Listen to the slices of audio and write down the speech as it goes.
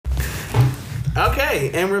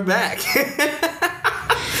Okay, and we're back.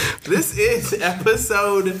 This is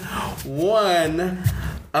episode 1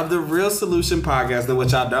 of the Real Solution podcast. And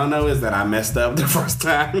what y'all don't know is that I messed up the first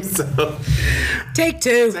time. So Take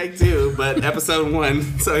two, but episode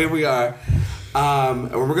 1. So here we are.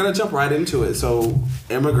 We're going to jump right into it. So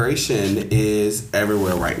immigration is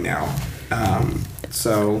everywhere right now.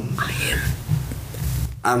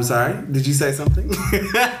 I'm sorry. Did you say something?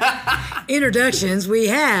 Introductions. We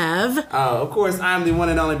have. Of course, I'm the one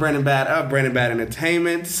and only Brandon Bad of Brandon Bad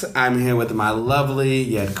Entertainment. I'm here with my lovely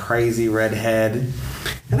yet crazy redhead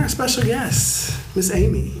and our special guest, Miss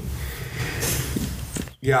Amy.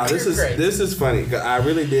 Y'all, this is funny. I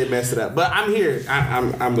really did mess it up, but I'm here.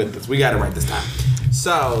 I'm with this. We got it right this time.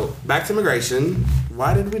 So back to immigration.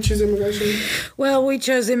 Why did we choose immigration? Well, we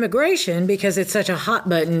chose immigration because it's such a hot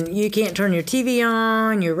button. You can't turn your TV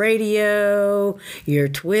on, your radio, your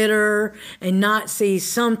Twitter, and not see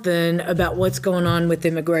something about what's going on with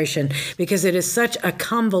immigration because it is such a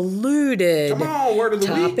convoluted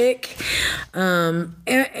topic.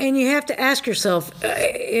 And you have to ask yourself,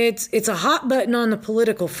 it's a hot button on the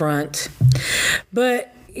political front, but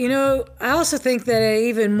you know, I also think that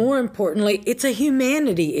even more importantly, it's a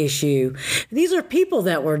humanity issue. These are people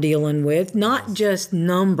that we're dealing with, not just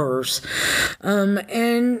numbers.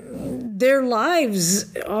 And their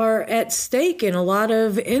lives are at stake in a lot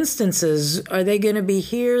of instances. Are they going to be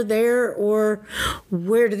here, there, or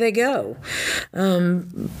where do they go?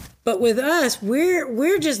 But with us,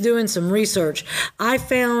 we're just doing some research. I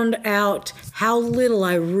found out how little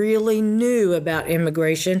I really knew about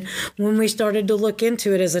immigration when we started to look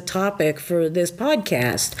into it as a topic for this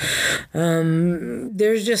podcast.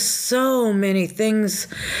 There's just so many things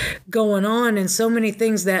going on and so many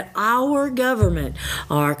things that our government,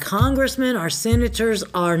 our congressmen, our senators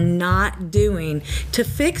are not doing to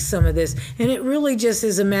fix some of this. And it really just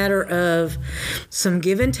is a matter of some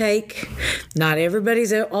give and take. Not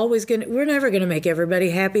everybody's we're never going to make everybody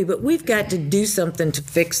happy, but we've got to do something to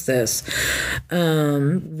fix this.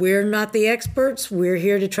 We're not the experts. We're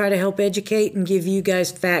here to try to help educate and give you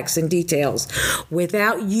guys facts and details.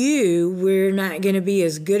 Without you, we're not going to be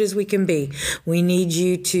as good as we can be. We need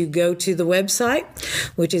you to go to the website,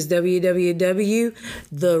 which is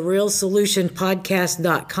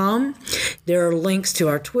www.therealsolutionpodcast.com. There are links to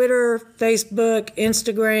our Twitter, Facebook,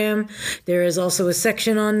 Instagram. There is also a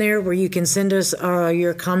section on there where you can send us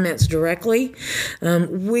your comments directly.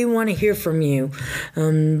 We want to hear from you.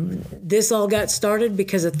 This all got started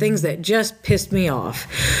because of things that just pissed me off.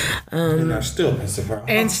 And are still pissing her off.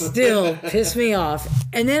 And still piss me off.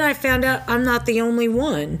 And then I found out I'm not the only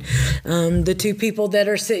one. The two people that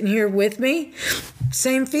are sitting here with me,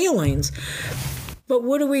 same feelings. But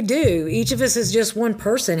what do? Each of us is just one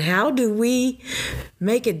person. How do we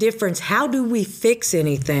make a difference? How do we fix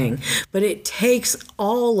anything? But it takes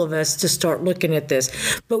all of us to start looking at this.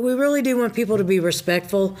 But we really do want people to be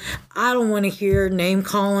respectful. I don't want to hear name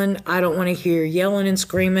calling. I don't want to hear yelling and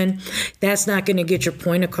screaming. That's not going to get your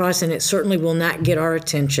point across, and it certainly will not get our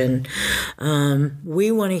attention.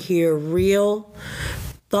 We want to hear real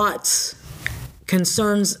thoughts,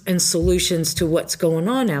 concerns, and solutions to what's going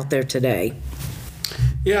on out there today.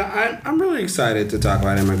 Yeah, I'm really excited to talk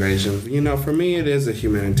about immigration. You know, for me, it is a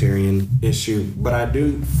humanitarian issue, but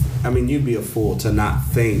you'd be a fool to not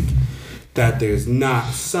think that there's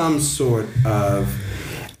not some sort of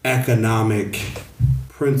economic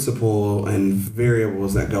principle and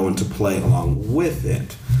variables that go into play along with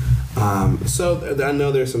it. So I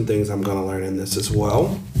know there's some things I'm going to learn in this as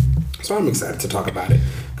well. So I'm excited to talk about it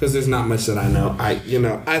because there's not much that I know.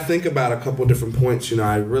 I think about a couple different points.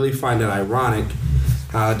 I really find it ironic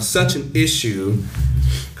how it's such an issue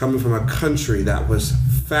coming from a country that was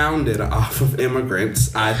founded off of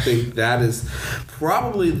immigrants. I think that is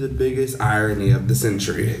probably the biggest irony of the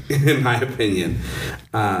century, in my opinion.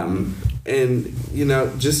 And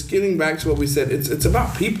just getting back to what we said, it's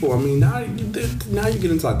about people. I mean, now you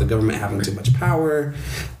get into like the government having too much power,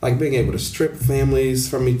 like being able to strip families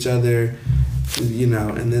from each other,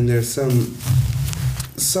 and then there's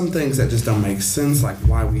some things that just don't make sense, like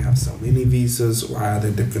why we have so many visas, why are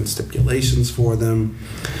there different stipulations for them.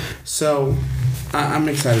 So I'm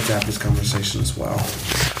excited to have this conversation as well.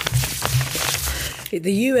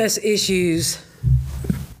 The U.S. issues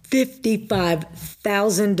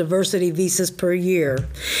 55,000 diversity visas per year.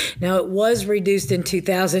 Now, it was reduced in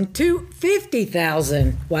 2000 to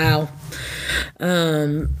 50,000. Wow.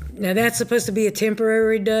 Now that's supposed to be a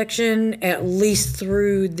temporary reduction, at least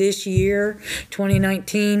through this year,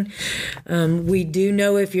 2019. We do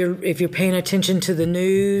know if you're paying attention to the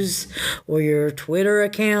news or your Twitter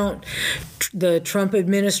account, the Trump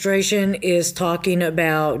administration is talking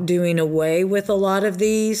about doing away with a lot of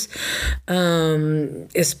these,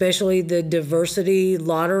 especially the diversity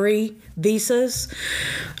lottery visas.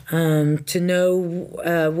 To know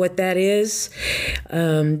what that is.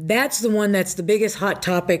 That's the one that's the biggest hot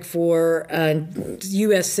topic for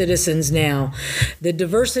U.S. citizens now. The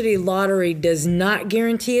diversity lottery does not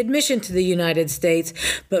guarantee admission to the United States,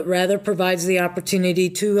 but rather provides the opportunity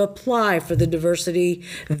to apply for the diversity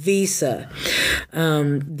visa.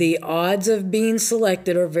 The odds of being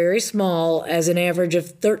selected are very small, as an average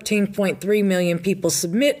of 13.3 million people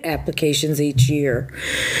submit applications each year.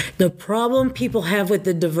 The problem people have with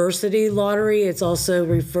the diversity lottery, it's also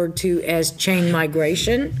referred to as chain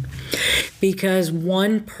migration, because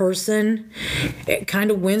one person kind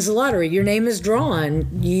of wins the lottery. Your name is drawn.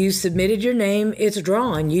 You submitted your name, it's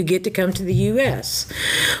drawn. You get to come to the U.S.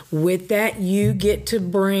 With that, you get to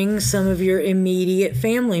bring some of your immediate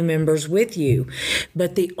family members with you.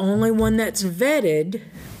 But the only one that's vetted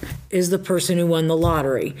is the person who won the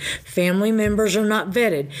lottery. Family members are not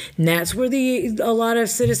vetted. And that's where a lot of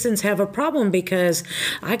citizens have a problem, because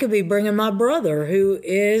I could be bringing my brother who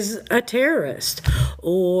is a terrorist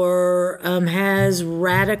or has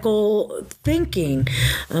radical thinking,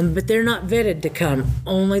 but they're not vetted to come.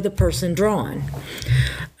 Only the person drawn.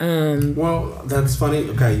 Well, that's funny.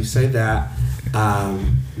 Okay, you say that,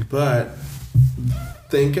 but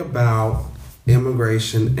think about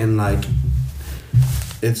immigration and like,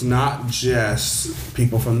 it's not just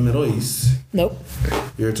people from the Middle East. Nope.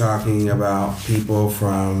 You're talking about people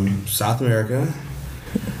from South America,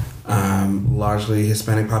 largely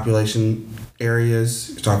Hispanic population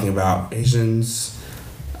areas. You're talking about Asians.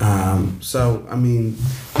 So, I mean,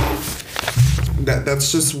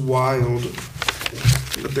 that's just wild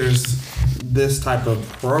that there's this type of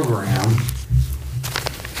program,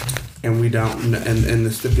 and we don't, and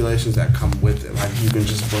the stipulations that come with it, like you can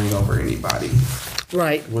just bring over anybody.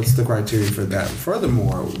 Right. What's the criteria for that?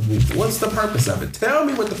 Furthermore, what's the purpose of it? Tell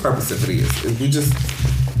me what the purpose of it is. If we just,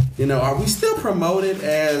 are we still promoted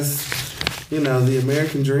as, the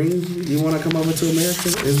American dream? You want to come over to America?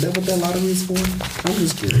 Is that what that lottery is for? I'm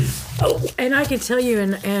just curious. Oh, and I can tell you,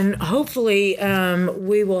 and hopefully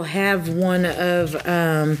we will have one of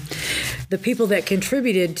the people that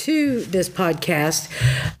contributed to this podcast.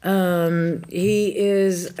 He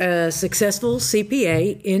is a successful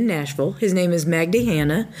CPA in Nashville. His name is Magdi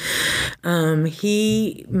Hanna.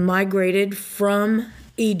 He migrated from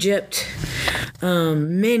Egypt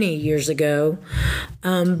many years ago,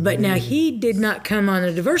 but now he did not come on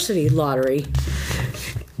a diversity lottery.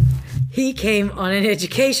 He came on an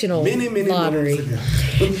educational lottery.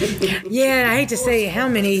 Yeah, I hate to say how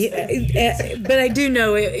many, but I do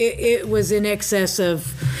know it was in excess of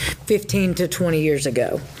 15 to 20 years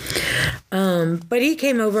ago. But he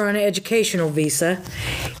came over on an educational visa.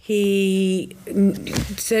 He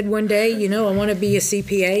said one day, I want to be a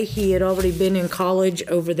CPA. He had already been in college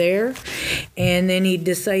over there, and then he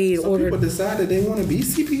decided. People decided they want to be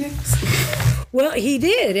CPAs. Well, he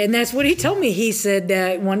did, and that's what he told me. He said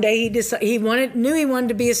that one day he knew he wanted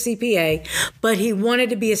to be a CPA, but he wanted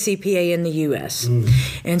to be a CPA in the U.S.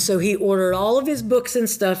 And so he ordered all of his books and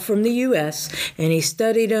stuff from the U.S., and he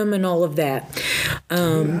studied them and all of that.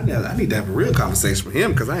 I need to have a real conversation with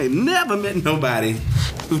him, because I ain't never met nobody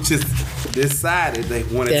who just decided they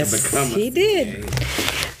wanted to become a CPA. He did.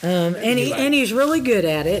 And he's really good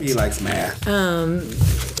at it. He likes math.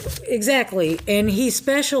 Exactly. And he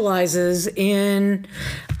specializes in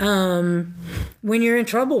when you're in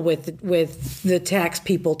trouble with the tax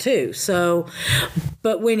people too. So,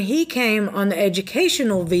 but when he came on the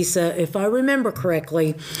educational visa, if I remember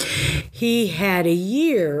correctly, he had a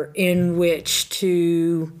year in which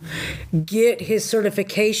to get his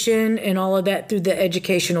certification and all of that through the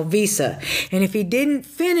educational visa. And if he didn't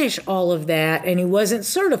finish all of that and he wasn't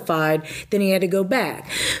certified, then he had to go back.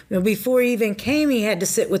 Now, before he even came, he had to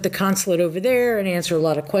sit with the consulate over there and answer a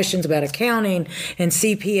lot of questions about accounting and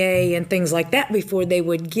CPA and things like that before they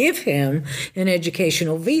would give him an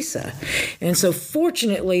educational visa. And so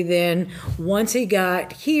fortunately then, once he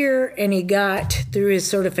got here and he got through his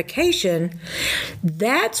certification,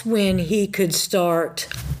 that's when he could start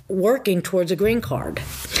working towards a green card.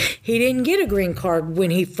 He didn't get a green card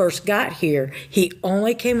when he first got here. He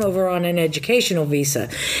only came over on an educational visa.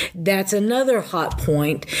 That's another hot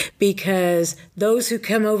point, because those who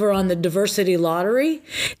come over on the diversity lottery,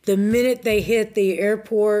 the minute they hit the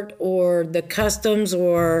airport or the customs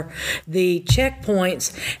or the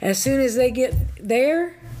checkpoints, as soon as they get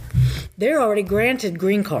there, they're already granted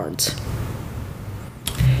green cards.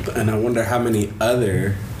 And I wonder how many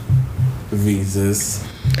other visas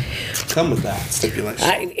come with that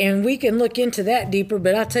stipulation. And we can look into that deeper,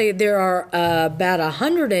 but I'll tell you, there are about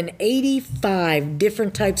 185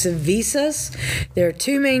 different types of visas. There are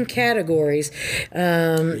two main categories.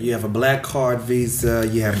 You have a black card visa.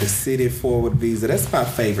 You have the city forward visa. That's my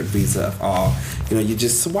favorite visa of all. You know, you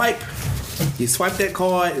just swipe that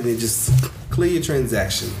card and then just clear your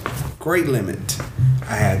transaction. Great limit.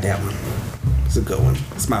 I had that one. It's a good one.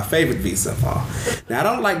 It's my favorite visa of all. Now, I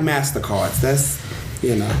don't like MasterCards. That's,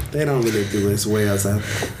 you know, they don't really do as well as I.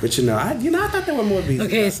 But I thought there were more visas.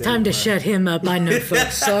 Okay, it's time to shut him up. I know,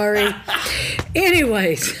 folks. Sorry.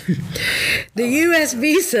 Anyways, the U.S.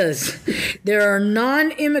 visas. There are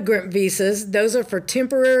non-immigrant visas. Those are for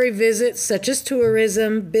temporary visits such as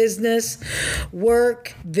tourism, business,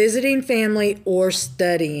 work, visiting family, or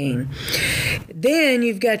studying. Then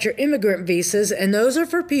you've got your immigrant visas, and those are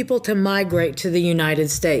for people to migrate to the United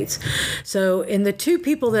States. So in the two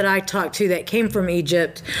people that I talked to that came from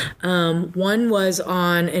Egypt, one was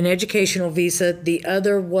on an educational visa. The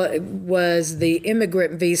other was the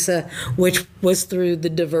immigrant visa, which was through the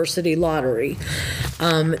diversity lottery.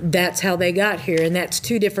 That's how they got here, and that's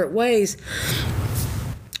two different ways.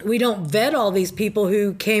 We don't vet all these people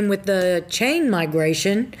who came with the chain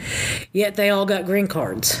migration, yet they all got green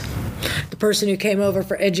cards. The person who came over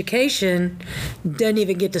for education doesn't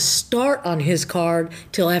even get to start on his card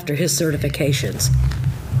till after his certifications.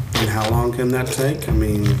 And how long can that take? I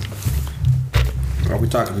mean, are we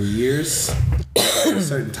talking years? A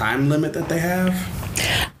certain time limit that they have?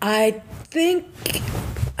 I think,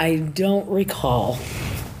 I don't recall.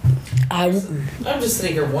 I'm just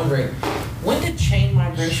sitting here wondering, when did chain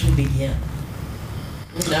migration begin?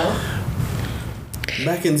 No?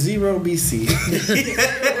 Back in 0 BC.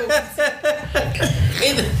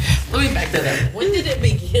 Let me back that up. When did it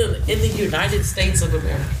begin in the United States of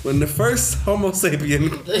America? When the first Homo sapien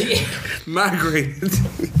migrated.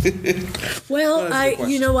 Well,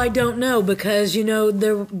 I don't know, because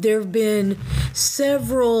there have been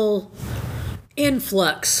several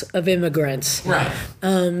influx of immigrants. Right.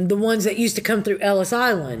 The ones that used to come through Ellis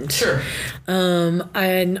Island. Sure.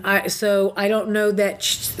 And I don't know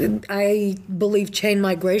that I believe chain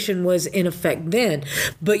migration was in effect then,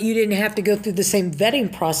 but you didn't have to go through the same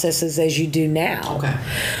vetting processes as you do now.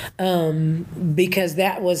 Okay. Because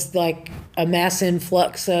that was like a mass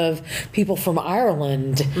influx of people from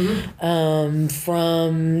Ireland, mm-hmm.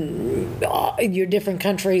 From your different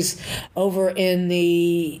countries over in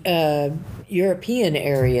the European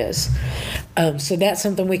areas. So that's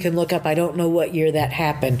something we can look up. I don't know what year that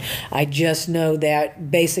happened. I just know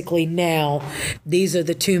that basically now these are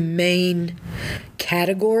the two main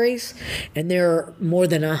categories, and there are more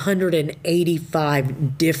than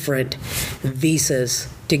 185 different visas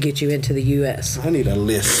to get you into the U.S. I need a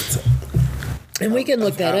list. And we can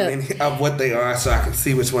look that up. Of what they are, so I can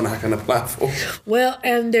see which one I can apply for. Well,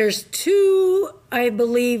 and there's two, I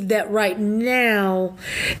believe, that right now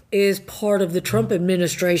is part of the Trump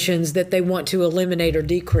administration's that they want to eliminate or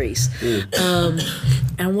decrease.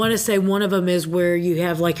 I want to say one of them is where you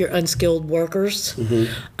have like your unskilled workers,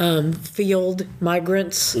 mm-hmm. Field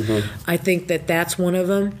migrants. Mm-hmm. I think that's one of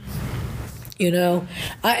them.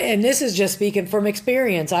 And this is just speaking from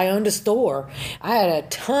experience. I owned a store. I had a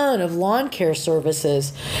ton of lawn care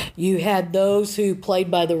services. You had those who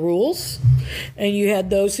played by the rules, and you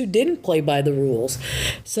had those who didn't play by the rules.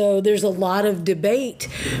 So there's a lot of debate.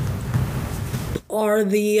 Are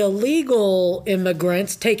the illegal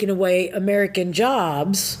immigrants taking away American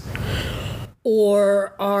jobs?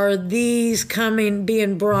 Or are these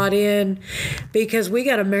being brought in because we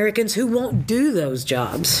got Americans who won't do those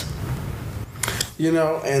jobs?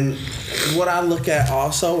 And what I look at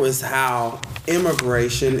also is how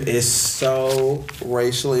immigration is so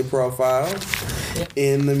racially profiled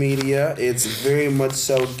in the media. It's very much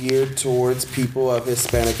so geared towards people of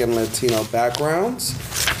Hispanic and Latino backgrounds.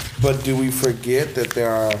 But do we forget that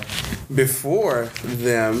there are, before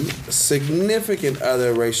them, significant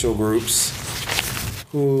other racial groups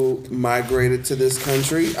who migrated to this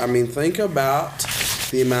country? I mean, think about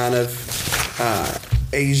the amount of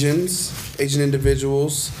Asian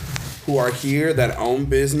individuals who are here that own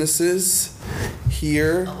businesses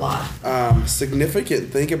here. A lot.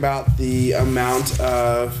 Significant. Think about the amount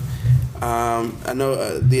of. I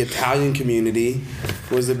know the Italian community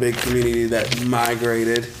was a big community that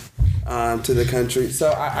migrated to the country.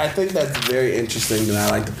 So I think that's very interesting, and I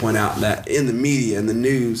like to point out that in the media, in the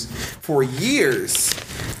news, for years,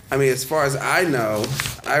 I mean, as far as I know,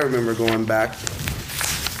 I remember going back,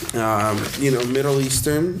 Middle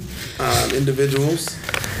Eastern individuals.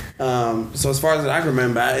 So as far as I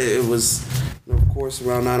remember, it was, of course,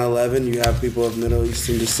 around 9/11, you have people of Middle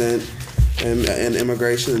Eastern descent and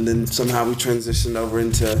immigration, and then somehow we transitioned over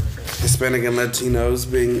into Hispanic and Latinos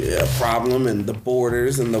being a problem, and the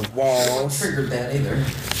borders and the walls. I figured that either.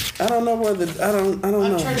 I don't know where I don't know.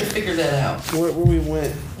 I'm trying to figure that out. Where we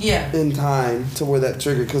went in time to where that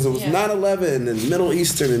triggered, because it was 9/11 and Middle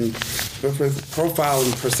Eastern and profile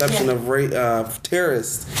and perception of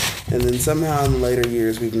terrorists, and then somehow in the later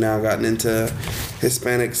years we've now gotten into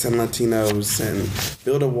Hispanics and Latinos and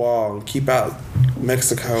build a wall and keep out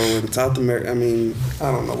Mexico and South America. I mean,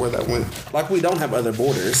 I don't know where that went. Like, we don't have other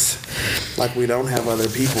borders. Like, we don't have other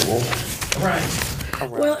people. Right.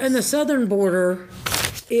 Well, and the southern border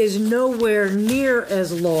is nowhere near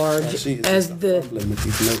as large as the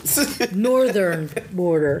northern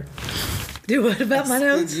border. Do what about my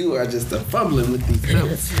notes? You are just fumbling with these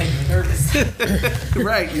notes. I'm nervous.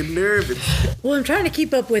 Right, you're nervous. Well, I'm trying to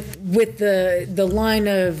keep up with the line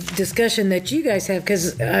of discussion that you guys have,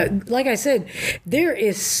 because, like I said, there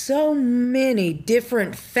is so many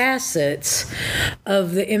different facets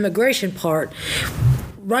of the immigration part.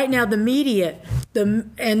 Right now, the media,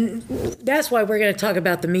 and that's why we're going to talk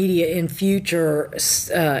about the media in future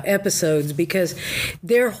episodes, because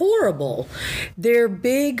they're horrible. Their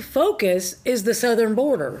big focus is the southern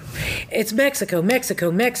border. It's Mexico,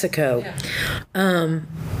 Mexico, Mexico. Yeah.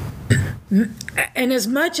 And as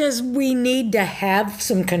much as we need to have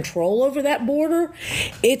some control over that border,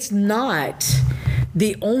 it's not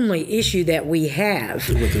the only issue that we have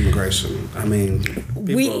with immigration. I mean,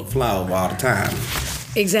 people fly over all the time.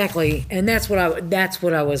 Exactly, and that's what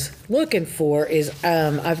I was looking for. Is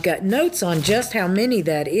I've got notes on just how many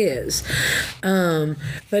that is,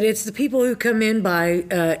 but it's the people who come in by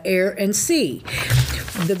air and sea.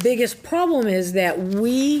 The biggest problem is that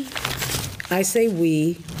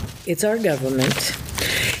it's our government,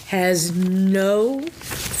 has no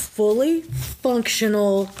fully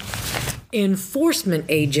functional enforcement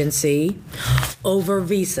agency over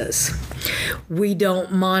visas. We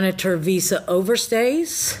don't monitor visa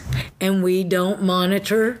overstays, and we don't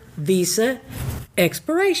monitor visa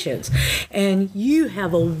expirations. And you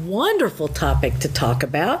have a wonderful topic to talk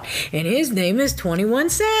about, and his name is 21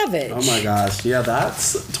 Savage. Oh my gosh, yeah,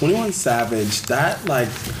 that's 21 Savage. That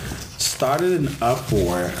started an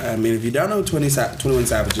uproar. I mean, if you don't know 21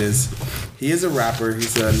 Savage is, he is a rapper.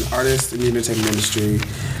 He's an artist in the entertainment industry.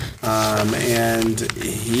 And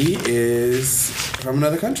he is from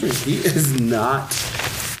another country. He is not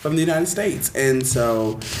from the United States. And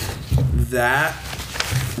so that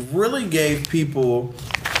really gave people,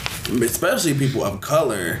 especially people of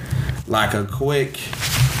color, like a quick,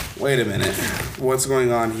 wait a minute, what's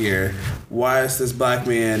going on here? Why is this black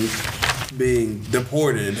man being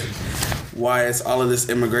deported? Why is all of this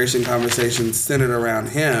immigration conversation centered around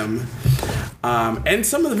him? And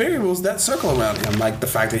some of the variables that circle around him, like the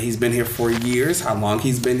fact that he's been here for years, how long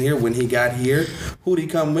he's been here, when he got here, who'd he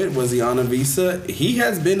come with, was he on a visa? He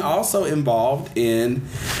has been also involved in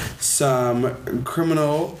some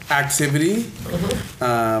criminal activity,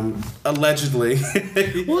 allegedly.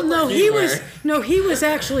 Well, he was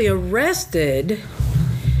actually arrested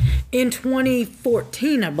in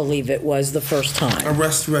 2014, I believe it was the first time.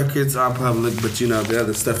 Arrest records are public, but the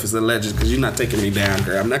other stuff is alleged, because you're not taking me down,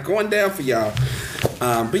 girl. I'm not going down for y'all.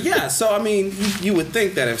 But yeah, so I mean, you would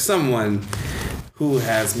think that if someone who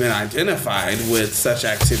has been identified with such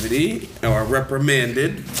activity or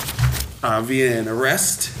reprimanded via an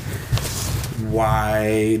arrest,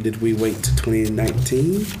 why did we wait to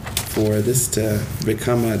 2019 for this to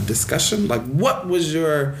become a discussion? Like, what was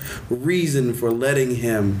your reason for letting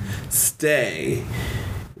him stay?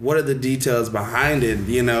 What are the details behind it?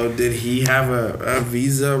 Did he have a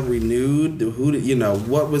visa renewed?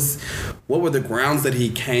 What were the grounds that he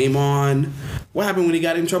came on? What happened when he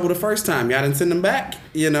got in trouble the first time? Y'all didn't send him back,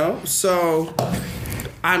 So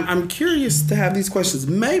I'm curious to have these questions.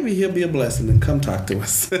 Maybe he'll be a blessing and come talk to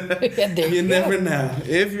us. You never know.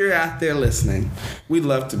 If you're out there listening, we'd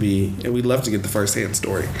love to get the first-hand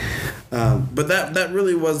story. But that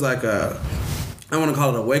really was like a I want to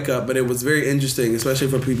call it a wake up, but it was very interesting, especially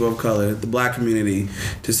for people of color, the black community,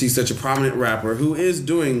 to see such a prominent rapper who is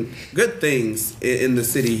doing good things in the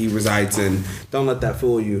city he resides in. Don't let that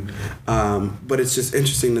fool you. But it's just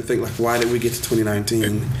interesting to think, like, why did we get to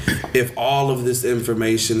 2019 if all of this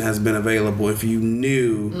information has been available? If you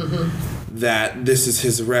knew that this is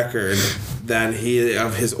his record, that he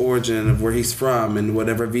of his origin, of where he's from, and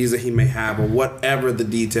whatever visa he may have, or whatever the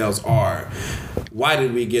details are. Why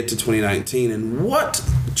did we get to 2019, and what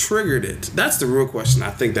triggered it? That's the real question. I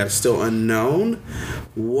think that's still unknown.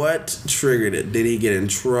 What triggered it? Did he get in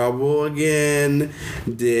trouble again?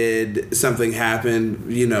 Did something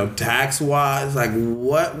happen, tax-wise? Like,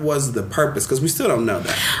 what was the purpose? Because we still don't know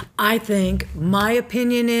that. I think my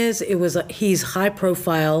opinion is he's high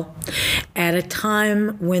profile at a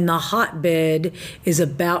time when the hotbed is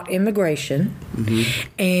about immigration,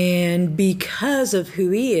 and because of who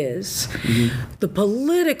he is, the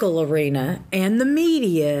political arena and the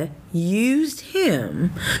media used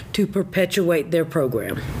him to perpetuate their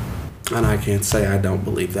program. And I can't say I don't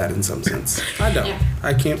believe that in some sense. I don't. Yeah.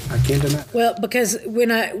 I can't deny. Well, because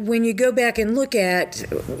when you go back and look at,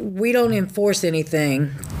 we don't enforce anything.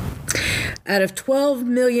 Out of 12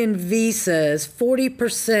 million visas,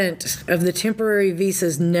 40% of the temporary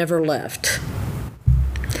visas never left.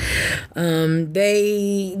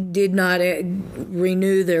 They did not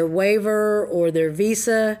renew their waiver or their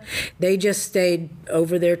visa. They just stayed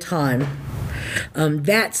over their time.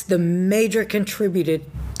 That's the major contributor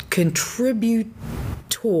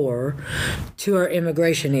to our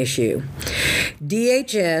immigration issue.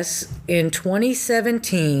 DHS, in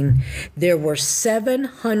 2017, there were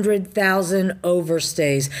 700,000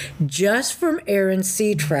 overstays just from air and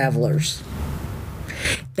sea travelers.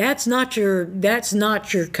 That's not your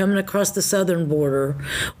coming across the southern border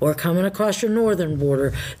or coming across your northern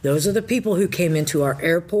border. Those are the people who came into our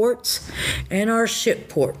airports and our ship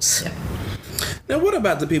ports. Yeah. Now, what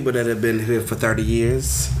about the people that have been here for 30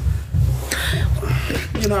 years?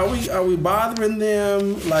 Are we bothering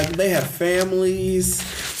them? Like, they have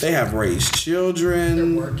families, they have raised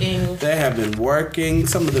children. They're working. They have been working.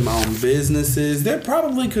 Some of them own businesses. They're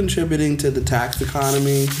probably contributing to the tax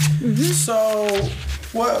economy. So,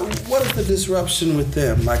 what is the disruption with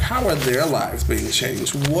them? Like, how are their lives being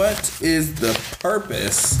changed? What is the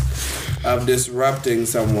purpose of disrupting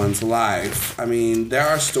someone's life? I mean, there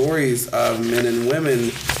are stories of men and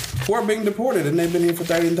women who are being deported, and they've been here for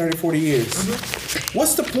 30, 40 years.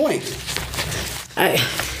 What's the point? I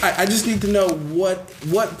just need to know what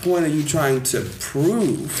point are you trying to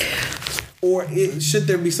prove? Or should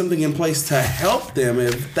there be something in place to help them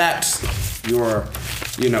if that's your,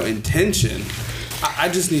 intention? I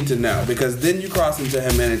just need to know, because then you cross into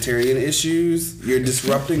humanitarian issues. You're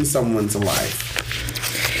disrupting someone's life.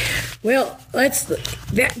 Well,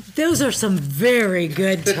 those are some very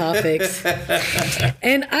good topics,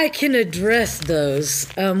 and I can address those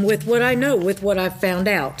with what I know, with what I've found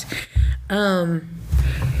out.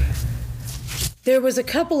 There was a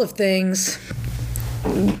couple of things.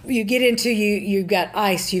 You get into, you've got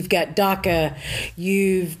ICE, you've got DACA,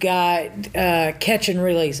 you've got catch and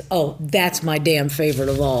release. Oh, that's my damn favorite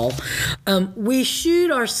of all. We shoot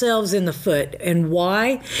ourselves in the foot. And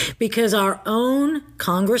why? Because our own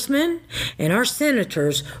congressmen and our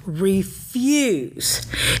senators refuse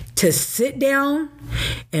to sit down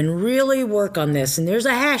and really work on this. And there's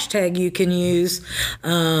a hashtag you can use.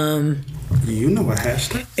 You know a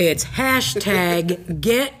hashtag? It's hashtag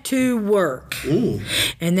get to work.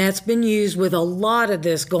 And that's been used with a lot of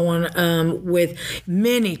this going with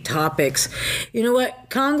many topics. You know what?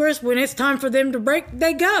 Congress, when it's time for them to break,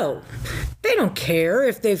 they go. They don't care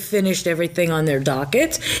if they've finished everything on their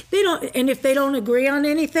dockets. They don't, and if they don't agree on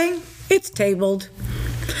anything, it's tabled.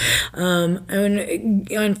 And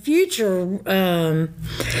on future,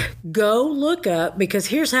 go look up, because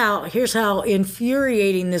here's how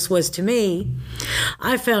infuriating this was to me.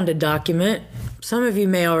 I found a document. Some of you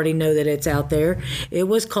may already know that it's out there. It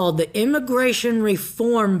was called the Immigration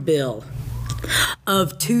Reform Bill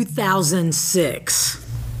of 2006.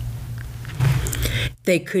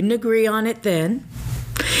 They couldn't agree on it then.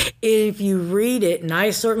 If you read it, and I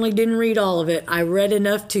certainly didn't read all of it, I read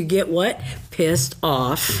enough to get pissed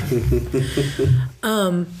off.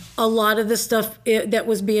 A lot of the stuff that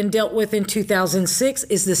was being dealt with in 2006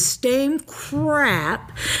 is the same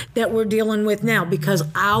crap that we're dealing with now, because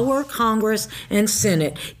our Congress and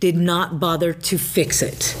Senate did not bother to fix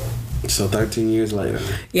it. So 13 years later.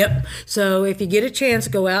 Yep. So if you get a chance,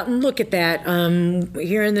 go out and look at that.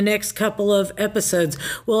 Here in the next couple of episodes,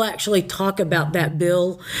 we'll actually talk about that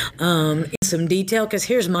bill in some detail, because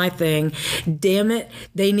here's my thing. Damn it,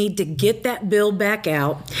 they need to get that bill back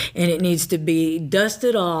out, and it needs to be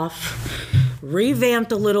dusted off,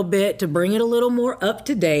 revamped a little bit to bring it a little more up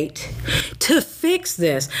to date to fix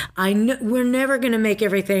this. I know we're never going to make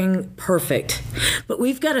everything perfect, but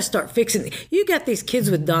we've got to start fixing. You got these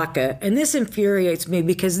kids with DACA, and this infuriates me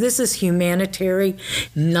because this is humanitarian,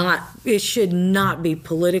 it should not be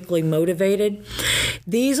politically motivated.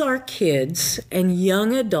 These are kids and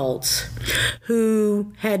young adults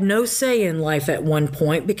who had no say in life at one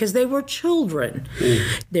point because they were children.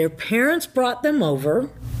 Their parents brought them over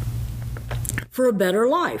for a better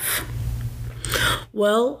life.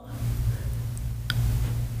 Well,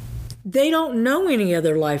 they don't know any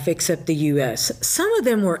other life except the U.S. Some of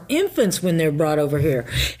them were infants when they're brought over here.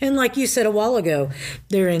 And like you said a while ago,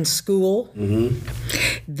 they're in school.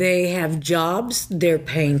 They have jobs. They're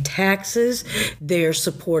paying taxes. They're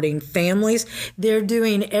supporting families. They're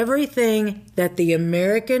doing everything that the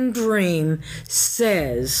American dream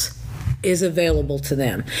says is available to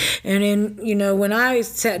them. And when I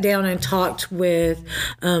sat down and talked with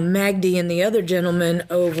Magdi and the other gentleman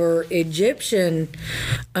over Egyptian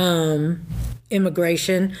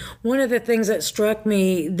immigration, one of the things that struck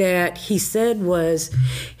me that he said, we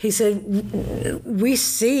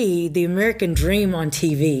see the American dream on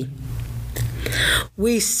TV.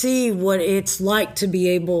 We see what it's like to be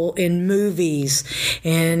able in movies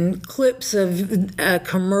and clips of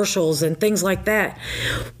commercials and things like that,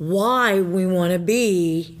 why we want to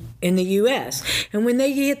be in the U.S. And when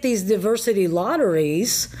they get these diversity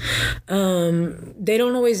lotteries, they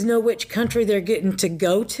don't always know which country they're getting to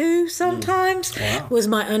go to sometimes, was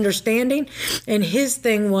my understanding. And his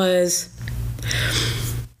thing was,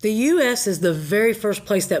 the U.S. is the very first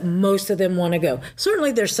place that most of them want to go.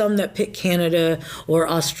 Certainly there's some that pick Canada or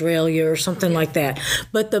Australia or something like that.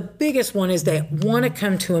 But the biggest one is they want to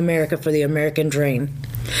come to America for the American dream.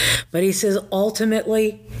 But he says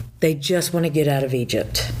ultimately they just want to get out of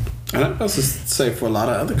Egypt. And I also say for a lot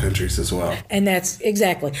of other countries as well. And that's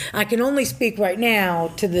exactly. I can only speak right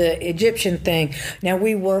now to the Egyptian thing. Now,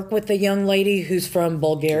 we work with a young lady who's from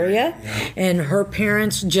Bulgaria, and her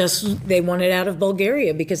parents they wanted out of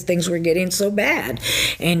Bulgaria because things were getting so bad.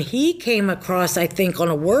 And he came across, I think, on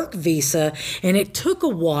a work visa, and it took a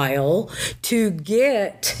while to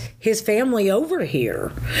get his family over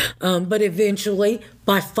here. But eventually,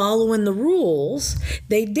 by following the rules,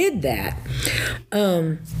 they did that.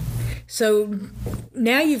 So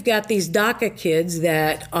now you've got these DACA kids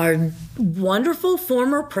that are wonderful.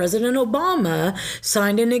 Former President Obama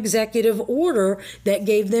signed an executive order that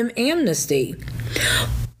gave them amnesty,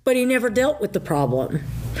 but he never dealt with the problem.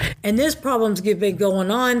 And this problem's been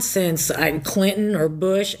going on since Clinton or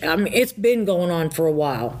Bush. I mean, it's been going on for a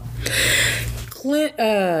while.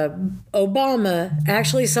 Obama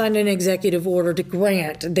actually signed an executive order to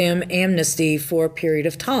grant them amnesty for a period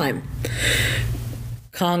of time.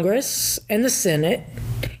 Congress and the Senate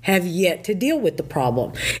have yet to deal with the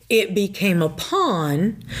problem. It became a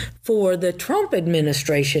pawn for the Trump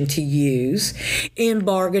administration to use in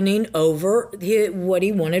bargaining over what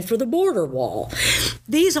he wanted for the border wall.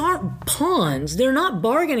 These aren't pawns. They're not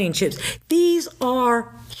bargaining chips. These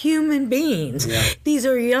are human beings. Yeah. These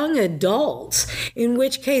are young adults, in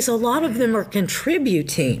which case a lot of them are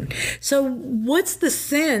contributing. So what's the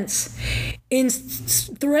sense in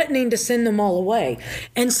threatening to send them all away?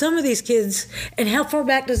 And some of these kids, and how far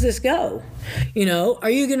back does this go? Are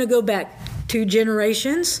you going to go back 2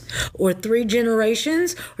 generations or 3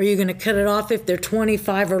 generations? Are you going to cut it off if they're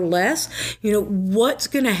 25 or less? What's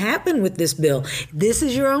going to happen with this bill? This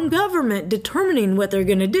is your own government determining what they're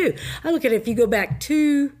going to do. I look at it, if you go back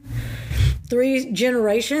 2, 3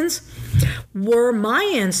 generations, were my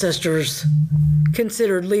ancestors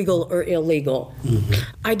considered legal or illegal? Mm-hmm.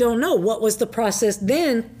 I don't know. What was the process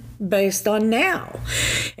then based on now?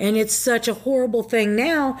 And it's such a horrible thing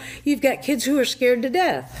now. You've got kids who are scared to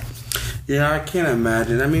death. Yeah, I can't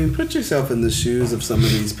imagine. I mean, put yourself in the shoes of some of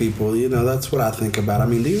these people. That's what I think about. I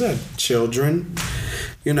mean, these are children,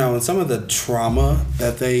 and some of the trauma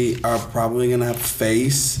that they are probably going to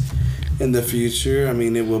face in the future. I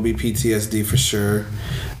mean, it will be PTSD for sure.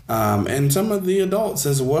 And some of the adults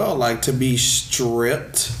as well, like to be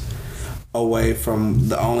stripped away from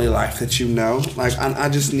the only life that you know. Like, I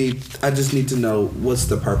just need to know what's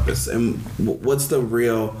the purpose and what's the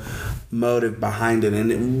real motive behind it,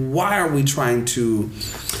 and why are we trying to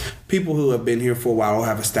people who have been here for a while or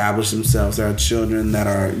have established themselves. There are children that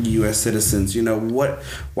are U.S. citizens. Why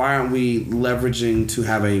aren't we leveraging to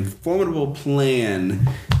have a formidable plan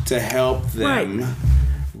to help them? Right.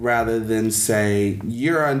 Rather than say,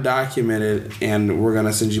 you're undocumented and we're going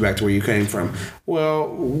to send you back to where you came from.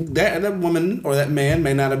 Well, that woman or that man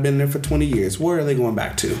may not have been there for 20 years. Where are they going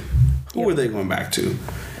back to? Who are they going back to?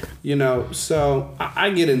 So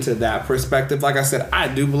I get into that perspective. Like I said, I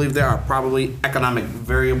do believe there are probably economic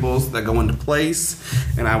variables that go into place,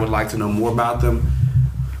 and I would like to know more about them.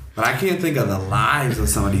 But I can't think of the lives of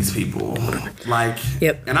some of these people. And I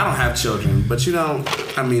don't have children, but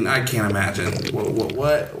I can't imagine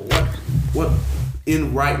what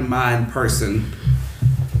in right mind person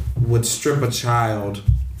would strip a child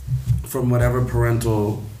from whatever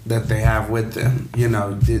parental that they have with them.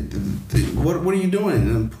 What are you doing?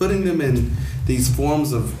 And putting them in these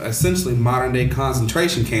forms of essentially modern day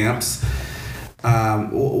concentration camps.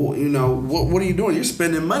 What are you doing? You're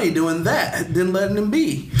spending money doing that, then letting them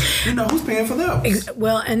be. Who's paying for those?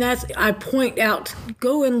 Well, and I point out,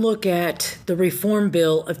 go and look at the Reform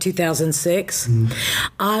Bill of 2006. Mm-hmm.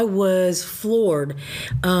 I was floored.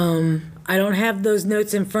 I don't have those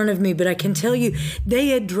notes in front of me, but I can tell you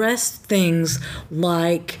they addressed things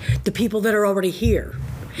like the people that are already here.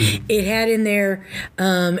 Mm-hmm. It had in there,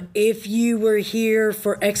 if you were here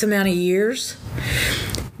for X amount of years,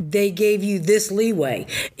 they gave you this leeway.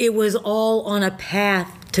 It was all on a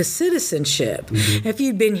path to citizenship. Mm-hmm. If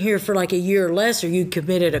you'd been here for like a year or less, or you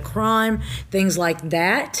committed a crime, things like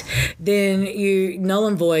that, then you null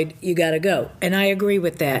and void, you got to go. And I agree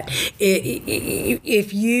with that.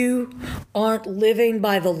 If you aren't living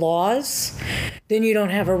by the laws, then you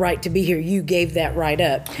don't have a right to be here. You gave that right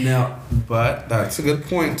up. Now, but that's a good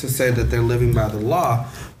point to say that they're living by the law,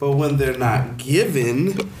 but when they're not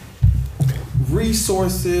given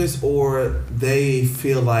resources, or they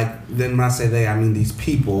feel like, then when I say they, I mean these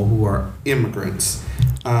people who are immigrants,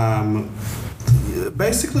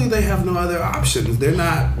 basically they have no other options. They're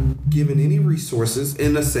not given any resources,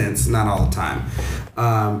 in a sense, not all the time,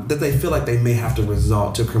 that they feel like they may have to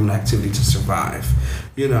resort to criminal activity to survive.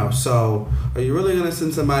 So are you really going to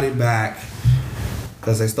send somebody back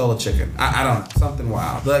because they stole a chicken? I don't know, something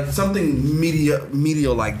wild, like something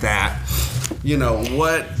medial like that.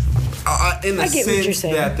 What? In the sense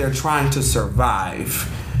that they're trying to survive.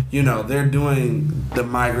 They're doing the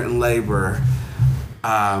migrant labor,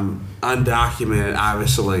 undocumented,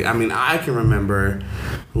 obviously. I mean, I can remember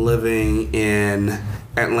living in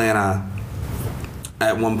Atlanta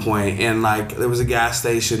at one point, and there was a gas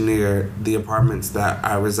station near the apartments that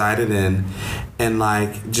I resided in, and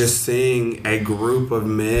just seeing a group of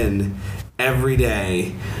men every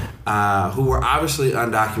day who were obviously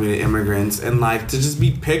undocumented immigrants, and to just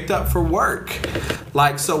be picked up for work.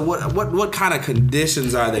 So what kind of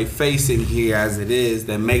conditions are they facing here as it is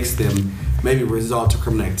that makes them maybe resort to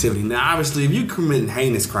criminal activity? Now, obviously, if you commit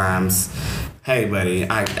heinous crimes, hey, buddy,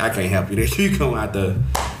 I can't help you there. You're going to have to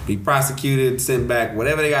be prosecuted, sent back,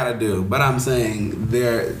 whatever they got to do. But I'm saying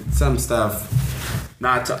there's some stuff,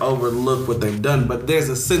 not to overlook what they've done, but there's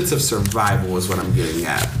a sense of survival is what I'm getting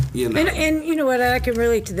at. And you know what, I can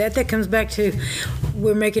relate to that. That comes back to,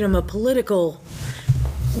 we're making them a political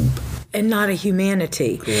and not a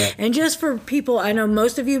humanity. Correct. And just for people, I know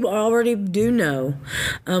most of you already do know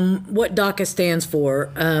what DACA stands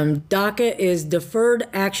for. DACA is Deferred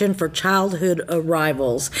Action for Childhood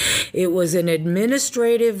Arrivals. It was an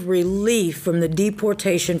administrative relief from the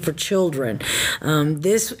deportation for children.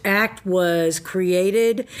 This act was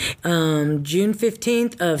created June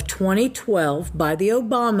 15th of 2012 by the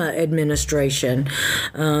Obama administration.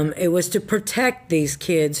 It was to protect these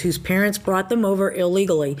kids whose parents brought them over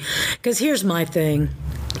illegally. Because here's my thing.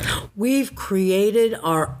 We've created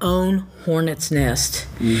our own hornet's nest.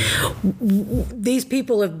 These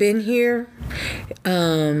people have been here.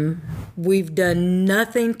 We've done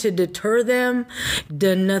nothing to deter them,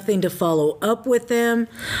 done nothing to follow up with them.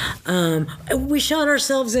 We shot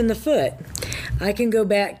ourselves in the foot. I can go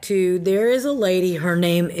back to, there is a lady, her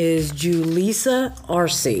name is Julissa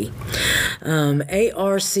Arce,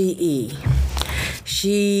 A-R-C-E.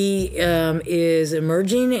 She is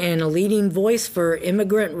emerging and a leading voice for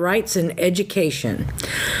immigrant rights and education.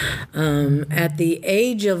 At the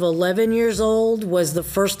age of 11 years old was the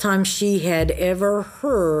first time she had ever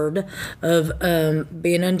heard of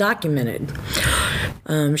being undocumented.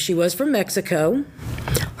 She was from Mexico.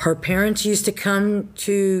 Her parents used to come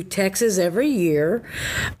to Texas every year.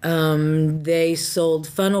 They sold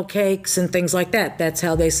funnel cakes and things like that. That's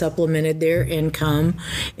how they supplemented their income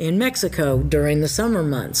in Mexico during the summer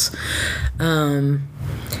months.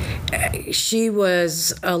 She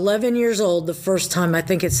was 11 years old the first time, I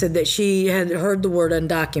think it said, that she had heard the word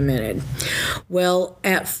undocumented. Well,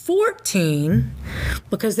 at 14,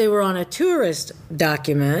 because they were on a tourist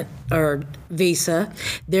document or visa,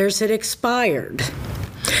 theirs had expired.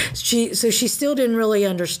 So she still didn't really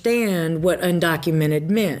understand what undocumented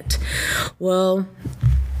meant. Well,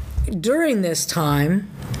 during this time,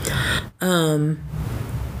 one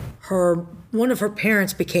of her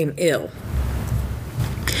parents became ill.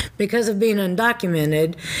 Because of being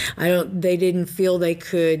undocumented, they didn't feel they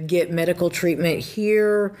could get medical treatment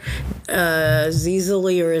here as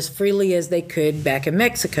easily or as freely as they could back in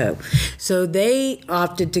Mexico. So they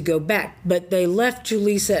opted to go back, but they left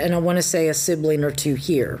Julissa and I want to say a sibling or two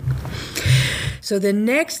here. So the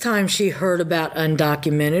next time she heard about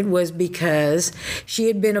undocumented was because she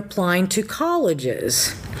had been applying to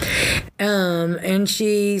colleges. And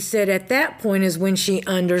she said at that point is when she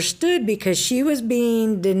understood, because she was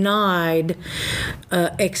being denied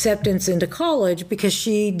acceptance into college because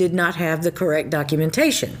she did not have the correct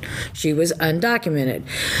documentation. She was undocumented.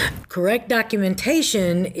 Correct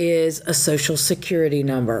documentation is a social security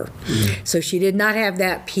number. Mm-hmm. So she did not have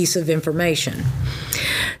that piece of information.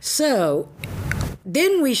 So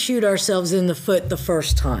then we shoot ourselves in the foot the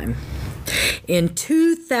first time. In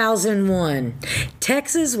 2001,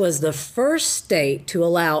 Texas was the first state to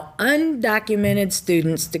allow undocumented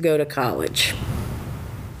students to go to college.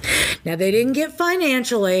 Now, they didn't get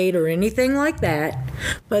financial aid or anything like that,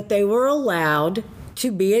 but they were allowed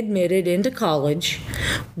to be admitted into college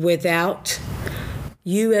without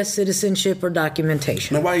U.S. citizenship or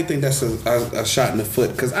documentation. Now, why do you think that's a shot in the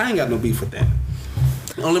foot? Because I ain't got no beef with that.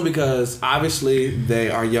 Only because, obviously,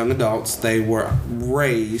 they are young adults. They were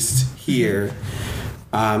raised here.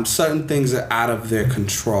 Certain things are out of their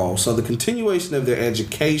control. So the continuation of their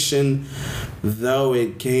education, though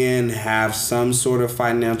it can have some sort of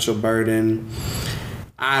financial burden,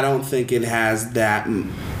 I don't think it has that.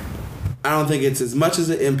 I don't think it's as much as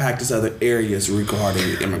it impacts other areas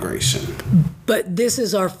regarding immigration. But this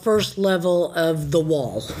is our first level of the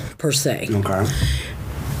wall, per se. Okay.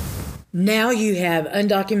 Now you have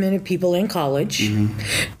undocumented people in college.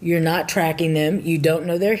 Mm-hmm. You're not tracking them. You don't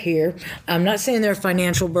know they're here. I'm not saying they're a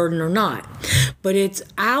financial burden or not, but it's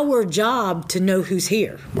our job to know who's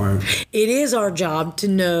here. Right. It is our job to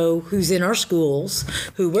know who's in our schools,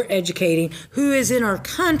 who we're educating, who is in our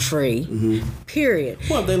country, mm-hmm. period.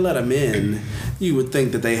 Well, if they let them in, you would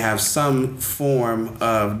think that they have some form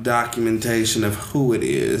of documentation of who it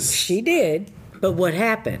is. She did, but what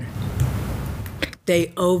happened?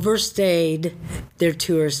 They overstayed their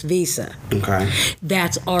tourist visa. Okay.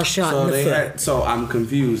 That's our shot in the foot. So I'm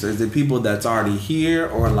confused. Is it people that's already here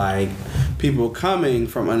or like people coming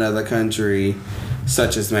from another country,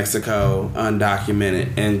 such as Mexico,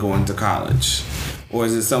 undocumented, and going to college? Or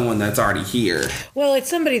is it someone that's already here? Well, it's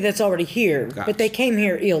somebody that's already here, gotcha. But they came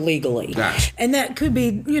here illegally. Gotcha. And that could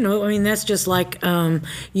be, that's just like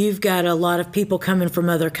you've got a lot of people coming from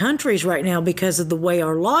other countries right now because of the way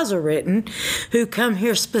our laws are written who come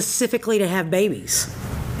here specifically to have babies.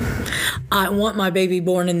 I want my baby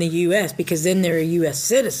born in the U.S. because then they're a U.S.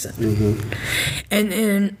 citizen. Mm-hmm.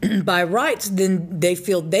 And by rights, then they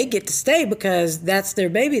feel they get to stay because that's their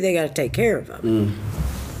baby. They got to take care of them. Mm.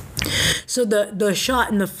 So the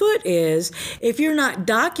shot in the foot is, if you're not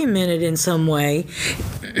documented in some way,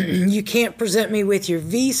 you can't present me with your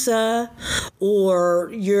visa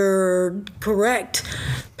or your correct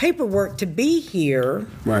paperwork to be here.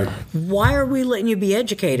 Right. Why are we letting you be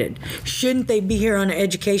educated? Shouldn't they be here on an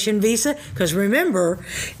education visa? Because remember,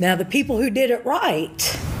 now the people who did it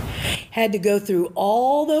right had to go through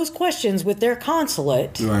all those questions with their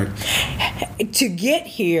consulate, right, to get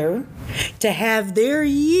here, to have their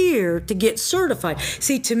year to get certified.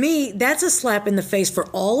 See, to me, that's a slap in the face for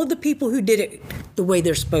all of the people who did it the way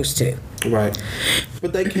they're supposed to. Right.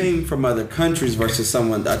 But they came from other countries versus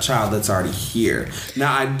a child that's already here.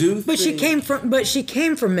 Now, I do think... But she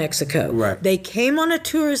came from Mexico. Right. They came on a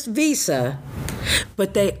tourist visa,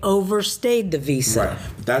 but they overstayed the visa. Right.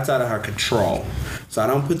 But that's out of her control. So I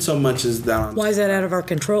don't put so much as that. Why is that out of our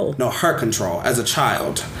control? No, her control as a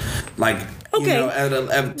child. Like, okay.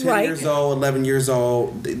 At 10 years old, 11 years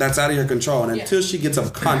old, that's out of your control. And until she gets a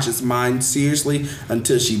conscious mind, seriously,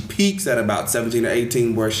 until she peaks at about 17 or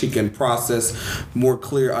 18 where she can process more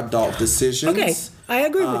clear adult decisions. I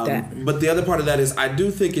agree with that. But the other part of that is I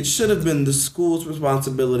do think it should have been the school's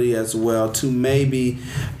responsibility as well to maybe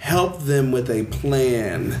help them with a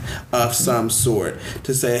plan of some sort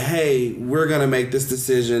to say, hey, we're going to make this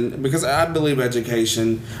decision because I believe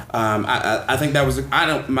education. I think that was, I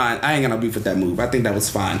don't mind, I ain't going to beef with that move. I think that was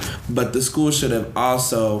fine. But the school should have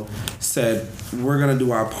also said, we're going to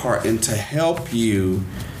do our part and to help you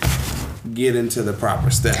get into the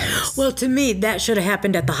proper status. Well, to me, that should have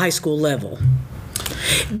happened at the high school level.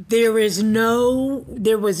 There was nothing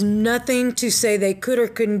to say they could or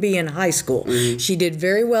couldn't be in high school. Mm-hmm. She did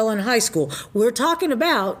very well in high school. We're talking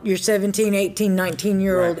about your 17, 18,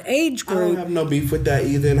 19-year-old right. age group. I don't have no beef with that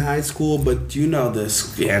either in high school, but you know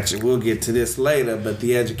this. Yeah, we'll get to this later, but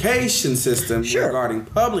the education system regarding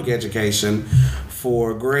public education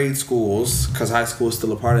for grade schools, because high school is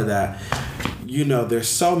still a part of that, you know, there's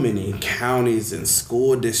so many counties and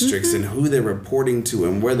school districts and who they're reporting to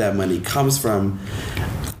and where that money comes from.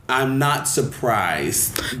 I'm not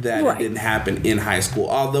surprised that it didn't happen in high school,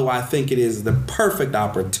 although I think it is the perfect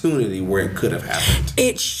opportunity where it could have happened.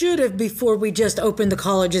 It should have before we just opened the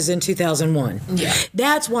colleges in 2001. Yeah.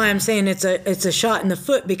 That's why I'm saying it's a shot in the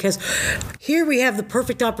foot, because here we have the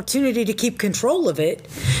perfect opportunity to keep control of it.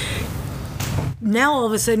 Now all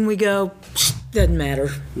of a sudden we go, doesn't matter.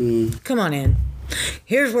 Come on in.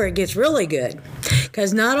 Here's where it gets really good.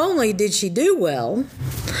 Because not only did she do well,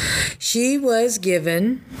 she was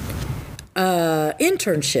given an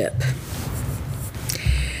internship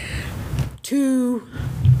to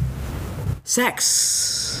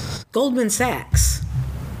Goldman Sachs.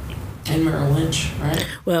 And Merrill Lynch, right?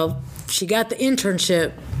 Well, she got the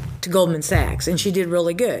internship to Goldman Sachs, and she did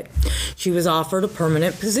really good. She was offered a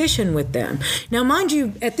permanent position with them. Now, mind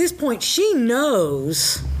you, at this point, she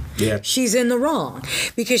knows she's in the wrong,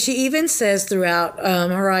 because she even says throughout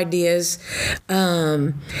her ideas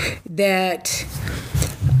that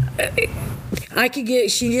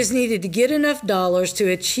she just needed to get enough dollars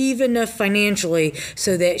to achieve enough financially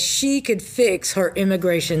so that she could fix her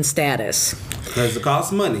immigration status. Because it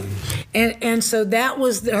costs money. And so that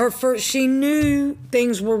was her first. She knew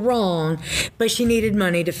things were wrong, but she needed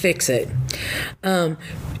money to fix it.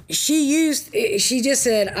 She just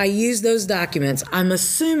said, I used those documents. I'm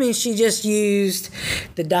assuming she just used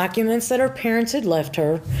the documents that her parents had left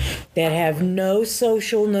her that have no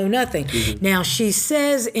social, no nothing. Mm-hmm. Now, she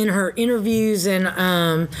says in her interviews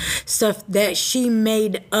and stuff that she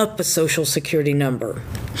made up a social security number.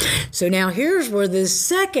 So now here's where the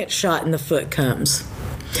second shot in the foot comes.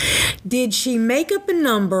 Did she make up a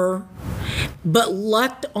number but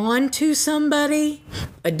lucked onto somebody,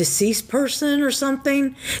 a deceased person or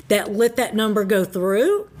something, that let that number go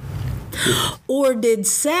through? Or did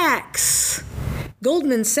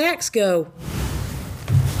Goldman Sachs go,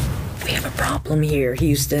 we have a problem here,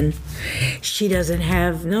 Houston. She doesn't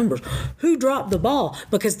have numbers. Who dropped the ball?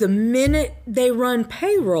 Because the minute they run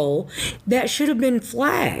payroll, that should have been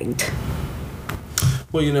flagged.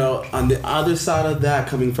 Well, you know, on the other side of that,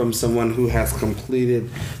 coming from someone who has completed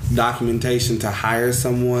documentation to hire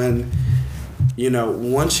someone, you know,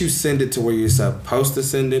 once you send it to where you're supposed to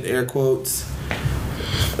send it, air quotes,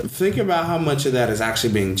 think about how much of that is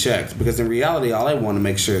actually being checked. Because in reality, all I want to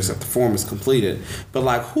make sure is that the form is completed. But,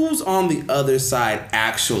 like, who's on the other side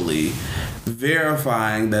actually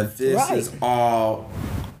verifying that this is all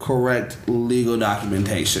correct legal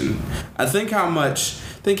documentation? Think how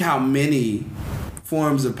many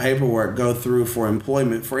forms of paperwork go through for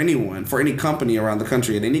employment for anyone, for any company around the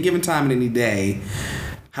country at any given time and any day.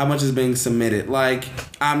 How much is being submitted? Like,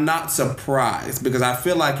 I'm not surprised, because I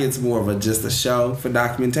feel like it's more of just a show for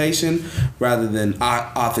documentation rather than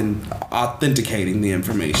authenticating the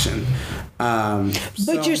information.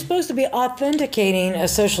 But you're supposed to be authenticating a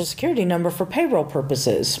social security number for payroll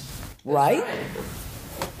purposes, right?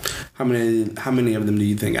 How many of them do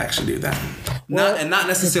you think actually do that? Not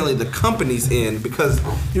necessarily the company's end, because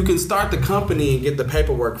you can start the company and get the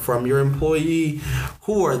paperwork from your employee.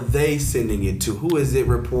 Who are they sending it to? Who is it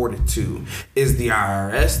reported to? Is the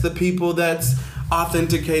IRS the people that's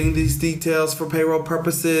authenticating these details for payroll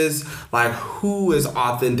purposes? Like, who is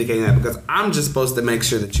authenticating that? Because I'm just supposed to make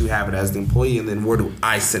sure that you have it as the employee, and then where do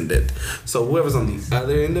I send it? So whoever's on the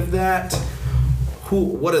other end of that,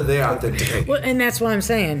 what are they authenticating? Well, and that's what I'm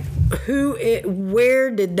saying. Where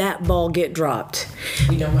did that ball get dropped?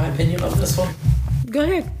 You know my opinion on this one? Go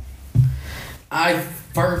ahead. I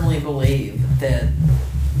firmly believe that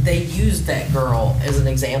they used that girl as an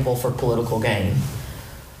example for political gain.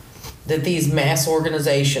 That these mass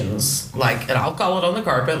organizations, like, and I'll call it on the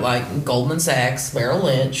carpet, like Goldman Sachs, Merrill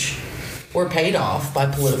Lynch, were paid off by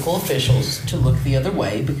political officials to look the other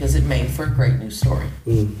way because it made for a great news story.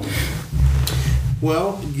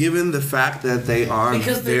 Well, given the fact that they are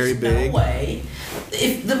because very there's big. no way.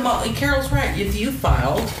 If Carol's right. If you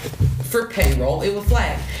filed for payroll, it would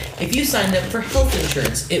flag. If you signed up for health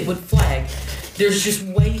insurance, it would flag. There's just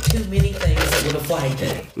way too many things that would have flagged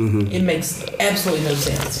it. Mm-hmm. It makes absolutely no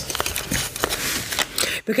sense.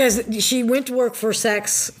 Because she went to work for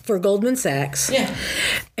Goldman Sachs. Yeah.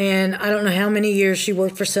 And I don't know how many years she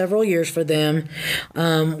worked for several years for them.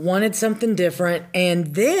 Wanted something different.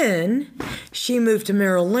 And then she moved to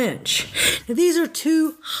Merrill Lynch. Now, these are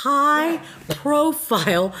two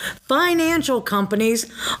high-profile financial companies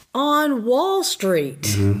on Wall Street.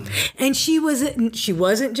 Mm-hmm. And she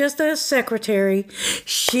wasn't just a secretary.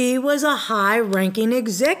 She was a high-ranking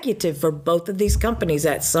executive for both of these companies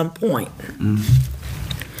at some point. Mm-hmm.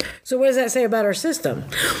 So what does that say about our system?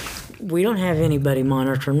 We don't have anybody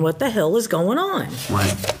monitoring what the hell is going on.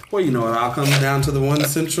 Right. Well, it all comes down to the one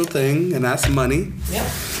central thing, and that's money. Yep.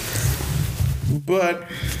 But,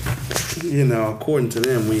 according to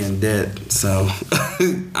them, we in debt. So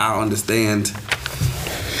I understand.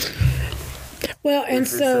 Well, and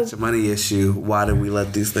if it's such a money issue, why do we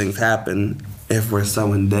let these things happen? If we're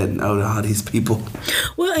so in debt and owe to all these people.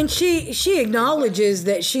 Well, and she acknowledges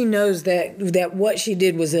that she knows that what she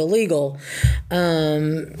did was illegal.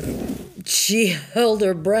 She held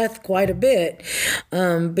her breath quite a bit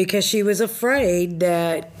because she was afraid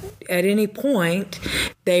that at any point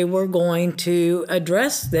they were going to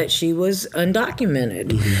address that she was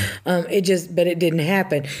undocumented. Mm-hmm. But it didn't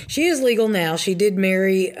happen. She is legal now. She did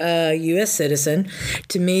marry a U.S. citizen.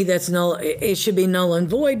 To me, it should be null and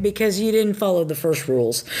void because you didn't follow the first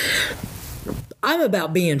rules. I'm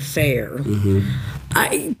about being fair.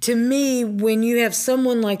 Mm-hmm. To me, when you have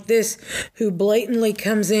someone like this who blatantly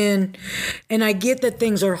comes in, and I get that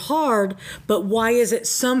things are hard, but why is it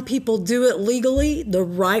some people do it legally the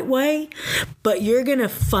right way, but you're going to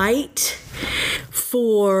fight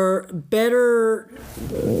for better?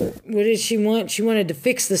 What did she want? She wanted to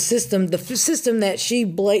fix the system that she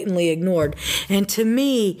blatantly ignored. And to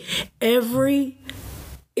me, every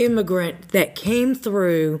immigrant that came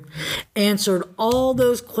through, answered all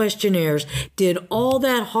those questionnaires, did all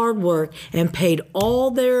that hard work, and paid all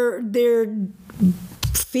their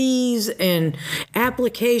fees and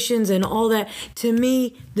applications and all that. To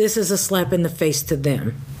me, this is a slap in the face to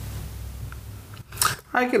them.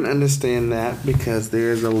 I can understand that because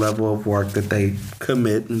there is a level of work that they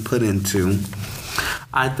commit and put into.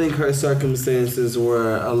 I think her circumstances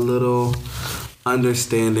were a little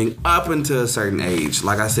understanding up until a certain age.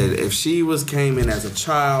 Like I said, if she came in as a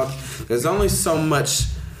child, there's only so much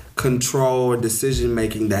control or decision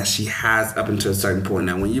making that she has up until a certain point.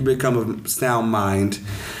 Now, when you become a sound mind,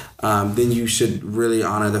 then you should really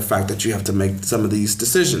honor the fact that you have to make some of these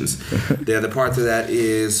decisions. The other part of that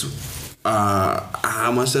is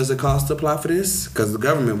how much does it cost to apply for this? Because the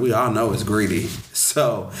government, we all know, is greedy.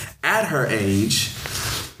 So at her age,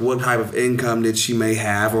 what type of income did she may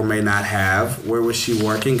have or may not have? Where was she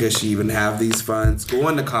working? Does she even have these funds?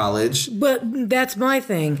 Going to college? But that's my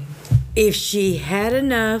thing. If she had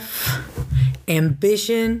enough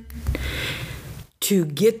ambition to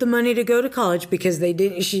get the money to go to college, because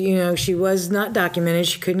she was not documented,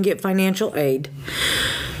 she couldn't get financial aid.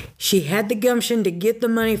 She had the gumption to get the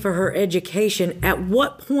money for her education. At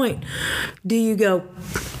what point do you go,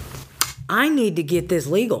 I need to get this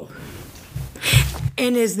legal?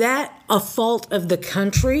 And is that a fault of the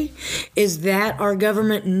country? Is that our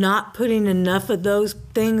government not putting enough of those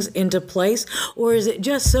things into place? Or is it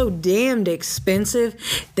just so damned expensive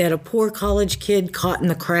that a poor college kid caught in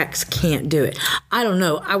the cracks can't do it? I don't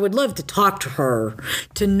know. I would love to talk to her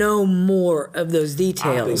to know more of those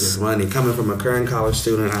details. I think it's money. Coming from a current college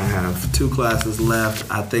student, I have 2 classes left.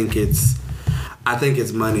 I think it's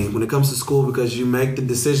money when it comes to school, because you make the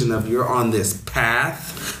decision of you're on this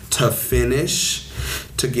path to finish,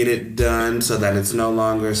 to get it done so that it's no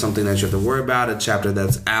longer something that you have to worry about, a chapter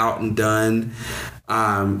that's out and done.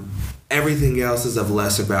 Everything else is of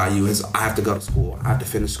lesser value. I have to go to school. I have to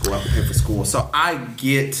finish school. I have to pay for school. So I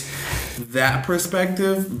get that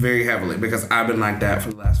perspective very heavily because I've been like that for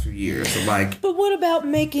the last few years. So but what about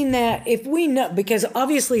making that, if we know, because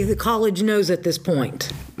obviously the college knows at this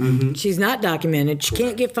point. Mm-hmm. She's not documented. She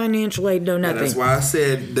can't get financial aid, no nothing. And that's why I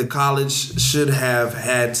said the college should have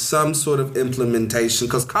had some sort of implementation,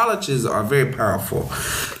 because colleges are very powerful.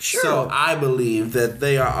 Sure. So I believe that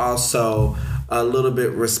they are also a little bit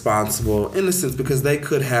responsible in a sense, because they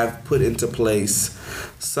could have put into place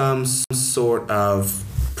some sort of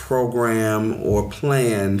program or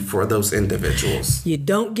plan for those individuals. You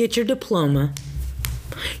don't get your diploma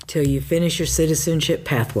till you finish your citizenship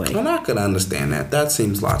pathway. And I could understand that. That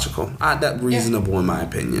seems logical. That's reasonable in my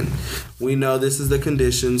opinion. We know this is the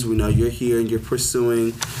conditions. We know you're here and you're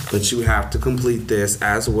pursuing, but you have to complete this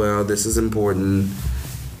as well. This is important.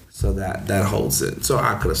 So that holds it. So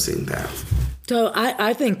I could have seen that. So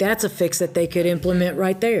I think that's a fix that they could implement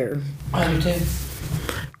right there. I do too.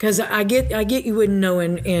 Because I get you wouldn't know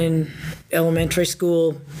in elementary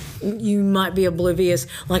school. You might be oblivious.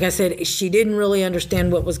 Like I said, she didn't really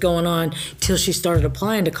understand what was going on till she started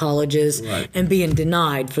applying to colleges and being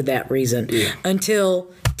denied for that reason. Yeah.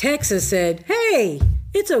 Until Texas said, hey,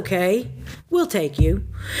 it's okay. We'll take you.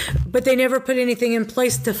 But they never put anything in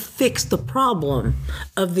place to fix the problem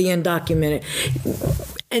of the undocumented.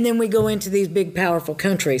 And then we go into these big, powerful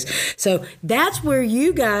countries. So that's where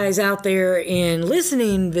you guys out there in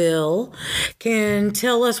Listeningville can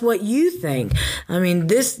tell us what you think. I mean,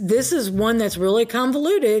 this is one that's really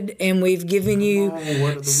convoluted, and we've given you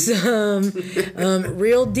some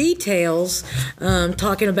real details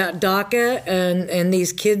talking about DACA and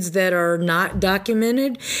these kids that are not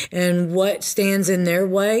documented and what stands in their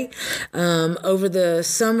way. Over the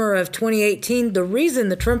summer of 2018, the reason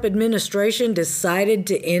the Trump administration decided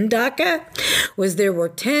to end DACA was there were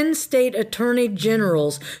 10 state attorney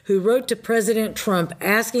generals who wrote to President Trump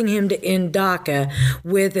asking him to end DACA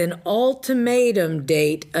with an ultimatum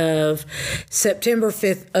date of September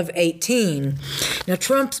 5th of 18. Now,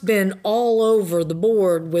 Trump's been all over the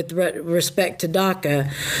board with respect to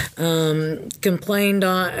DACA, complained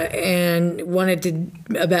on and wanted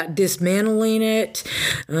about dismantling it.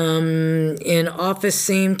 In office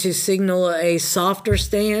seemed to signal a softer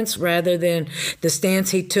stance rather than the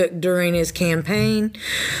stance he took during his campaign.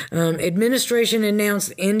 Administration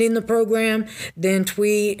announced ending the program. Then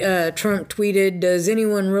Trump tweeted, "Does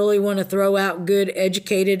anyone really want to throw out good,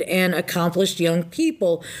 educated, and accomplished young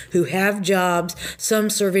people who have jobs, some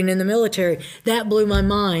serving in the military?" That blew my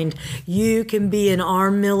mind. You can be in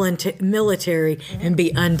our military and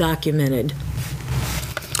be undocumented.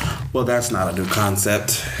 Well, that's not a new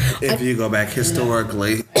concept. If you go back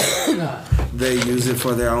historically, they use it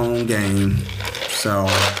for their own gain. So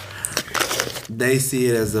they see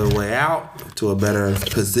it as a way out to a better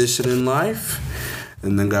position in life,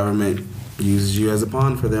 and the government uses you as a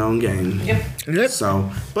pawn for their own gain. Yep. So,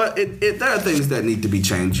 but there are things that need to be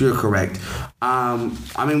changed. You're correct. I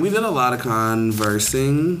mean, we did a lot of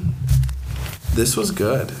conversing. This was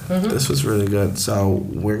good. Mm-hmm. This was really good. So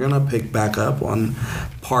we're going to pick back up on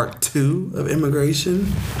part 2 of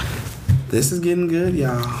immigration. This is getting good,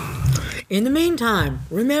 y'all. In the meantime,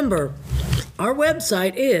 remember, our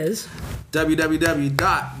website is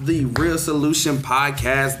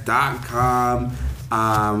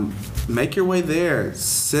www.therealsolutionpodcast.com. Make your way there.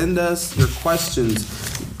 Send us your questions.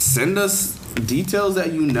 Send us details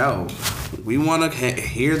that you know. We want to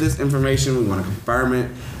hear this information. We want to confirm it.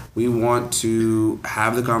 We want to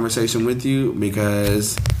have the conversation with you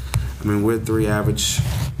because, I mean, we're 3 average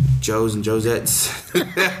Joes and Josettes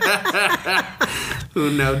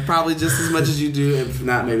who know probably just as much as you do, if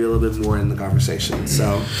not maybe a little bit more in the conversation.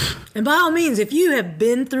 So, and by all means, if you have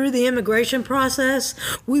been through the immigration process,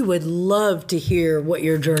 we would love to hear what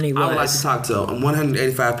your journey was. I would like to talk to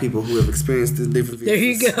 185 people who have experienced this different There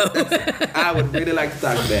you go. I would really like to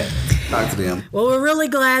talk to them. Well, we're really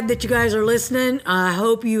glad that you guys are listening. I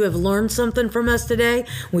hope you have learned something from us today.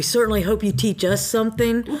 We certainly hope you teach us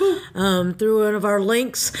something through one of our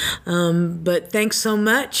links. But thanks so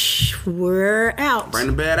much. We're out. Bring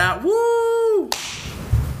the bed out. Woo!